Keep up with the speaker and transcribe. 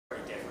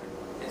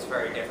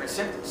very different,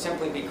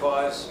 simply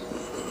because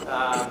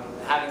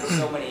having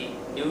so many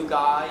new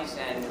guys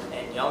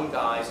and young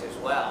guys as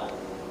well,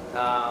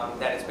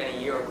 that it's been a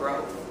year of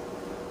growth.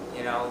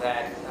 You know,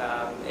 that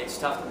it's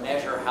tough to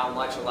measure how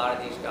much a lot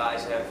of these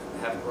guys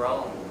have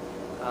grown,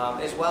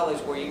 as well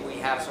as we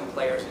have some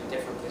players in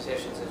different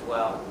positions as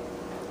well.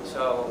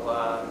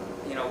 So,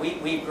 you know,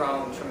 we've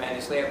grown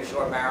tremendously. I'm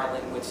sure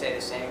Maryland would say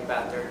the same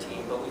about their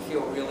team, but we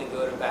feel really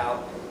good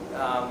about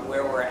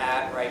where we're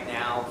at right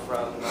now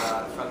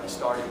from the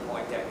starting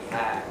point that we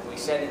had. We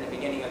said in the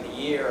beginning of the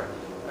year,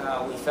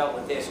 we felt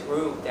with this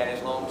group that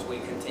as long as we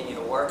continue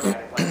to work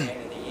at it by the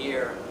end of the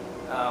year,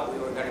 we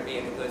were going to be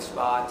in a good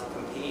spot to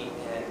compete,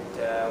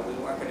 and we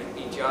weren't going to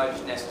be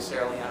judged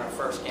necessarily on our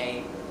first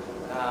game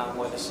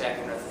or the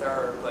second or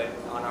third, but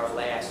on our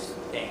last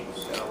game.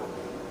 So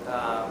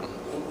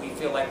we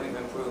feel like we've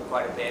improved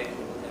quite a bit,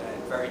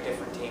 and a very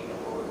different team than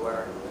where we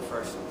were the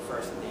first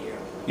of the year.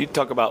 You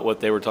talk about what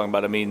they were talking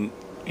about. I mean,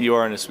 you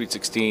are in a Sweet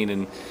 16,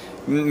 and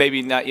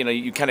maybe not. You know,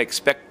 you kind of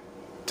expect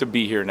to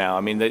be here now.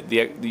 I mean,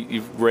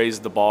 you've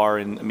raised the bar,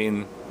 and I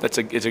mean, it's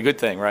a good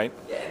thing, right?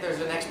 Yeah, there's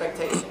an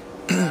expectation,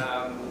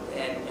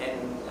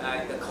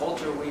 and the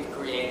culture we've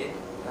created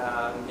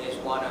is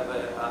one of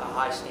a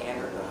high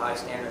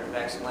standard of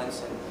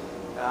excellence, and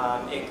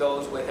it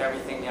goes with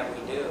everything that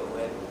we do.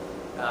 And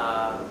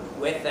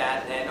with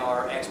that, then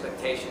our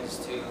expectations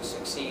to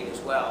succeed as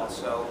well.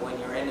 So when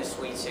you're in the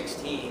Sweet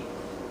 16,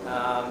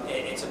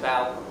 it's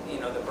about, you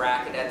know, the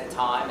bracket at the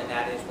time, and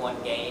that is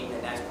one game,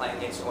 and that's playing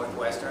against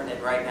Northwestern.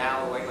 And right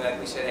now, like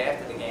we said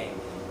after the game,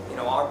 you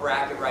know, our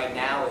bracket right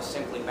now is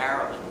simply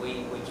Maryland.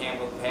 We can't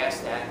move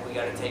past that. We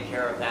got to take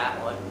care of that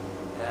one,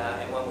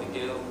 and when we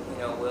do, you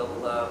know,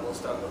 we'll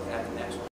start looking at the next one.